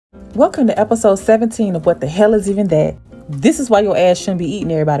Welcome to episode 17 of What the Hell Is Even That? This is why your ass shouldn't be eating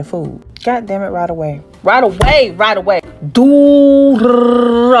everybody's food. God damn it, right away. Right away.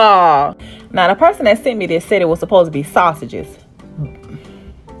 Doo-rah. Now, the person that sent me this said it was supposed to be sausages.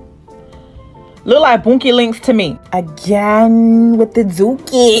 Look like bunky links to me. Again with the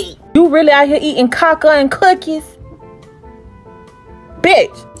dookie. You really out here eating caca and cookies?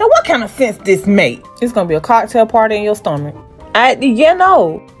 Bitch, now what kind of sense this make? It's gonna be a cocktail party in your stomach.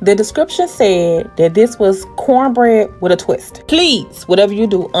 The description said that this was cornbread with a twist. Please, whatever you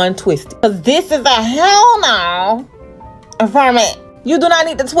do, untwist it. Because this is a hell no. Affirm it. You do not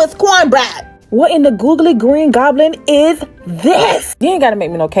need to twist cornbread. What in the googly green goblin is this? You ain't gotta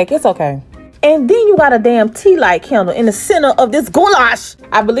make me no cake, it's okay. And then you got a damn tea light candle in the center of this goulash.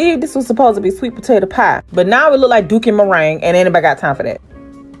 I believe this was supposed to be sweet potato pie, but now it look like Duke and meringue, and anybody got time for that.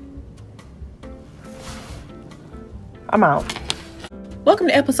 I'm out. Welcome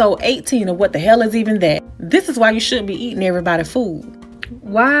to episode 18 of What the Hell Is Even That? This is why you shouldn't be eating everybody's food.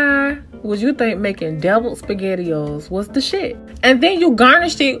 Why would you think making deviled SpaghettiOs was the shit? And then you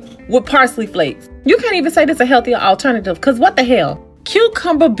garnished it with parsley flakes. You can't even say this is a healthier alternative, because what the hell?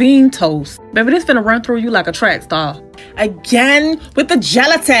 Cucumber bean toast. Baby, this finna run through you like a track star. Again with the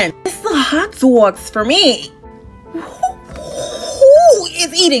gelatin. It's the hot dogs for me. Who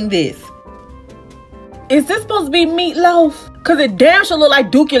is eating this? Is this supposed to be meatloaf? Cause it damn sure look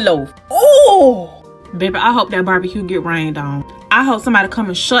like Dookie loaf. Ooh. Baby, I hope that barbecue get rained on. I hope somebody come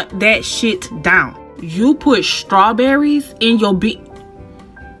and shut that shit down. You put strawberries in your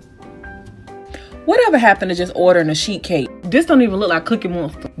Whatever happened to just ordering a sheet cake? This don't even look like Cookie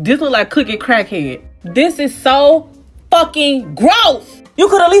Monster. This look like Cookie Crackhead. This is so fucking gross. You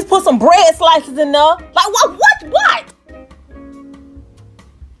could at least put some bread slices in there. Like what?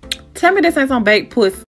 Tell me this ain't some baked pussy.